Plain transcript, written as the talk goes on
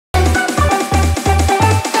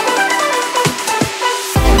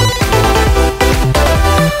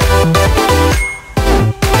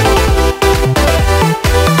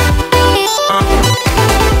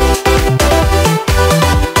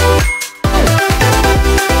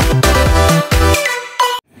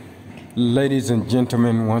Ladies and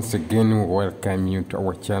gentlemen, once again we welcome you to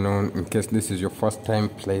our channel. In case this is your first time,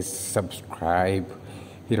 please subscribe,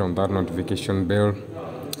 hit on that notification bell,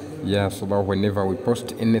 so that whenever we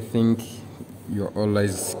post anything, you're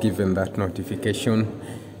always given that notification.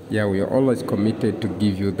 We are always committed to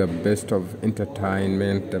give you the best of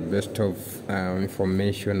entertainment, the best of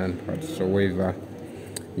information and whatsoever.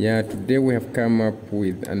 Today we have come up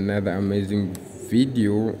with another amazing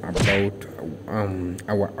video about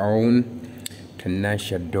our own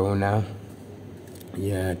Tanasha Donna.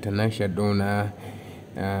 Tanasha Donna,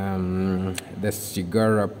 the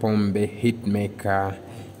Sigara Pombe hitmaker.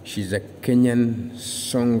 She's a Kenyan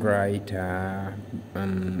songwriter,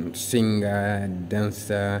 singer,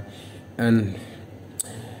 dancer, and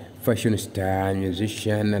fashion star,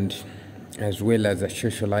 musician, and as well as a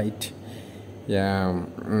socialite.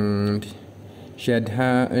 And she had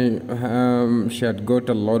got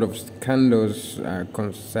a lot of scandals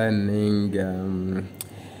concerning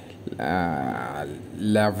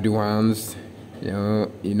loved ones.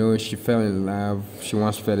 She fell in love. She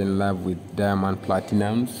once fell in love with Diamond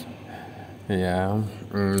Platinums.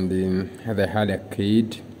 And then they had a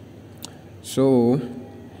kid. So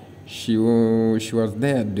she was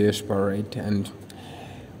there desperate, and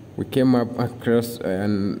we came up across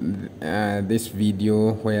this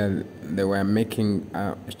video where they were making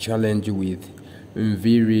a challenge with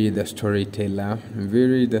Mviri the storyteller.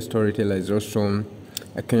 Mviri the storyteller is also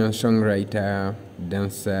a Kenyan songwriter,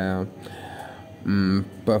 dancer,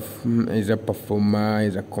 is a performer,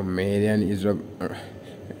 is a comedian, is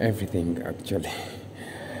everything actually.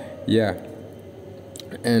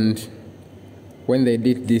 And when they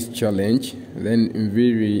did this challenge, then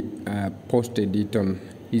Mviri posted it on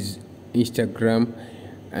his Instagram,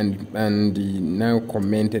 and he now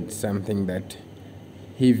commented something that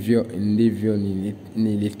hivyo ndivyo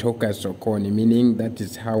nilitoka sokoni, meaning that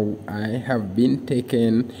is how I have been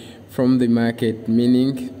taken from the market,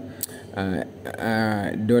 meaning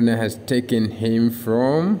Donna has taken him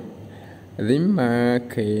from the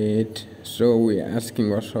market. So we're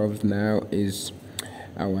asking ourselves now, is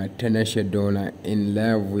our Tanasha Donna in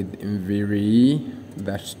love with Mviri,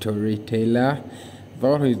 that storyteller?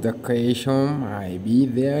 That is the question. Maybe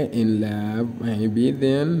they're in love, maybe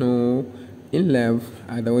they're no in love.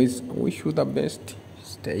 Otherwise, wish you the best.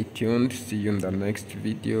 Stay tuned. See you in the next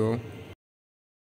video.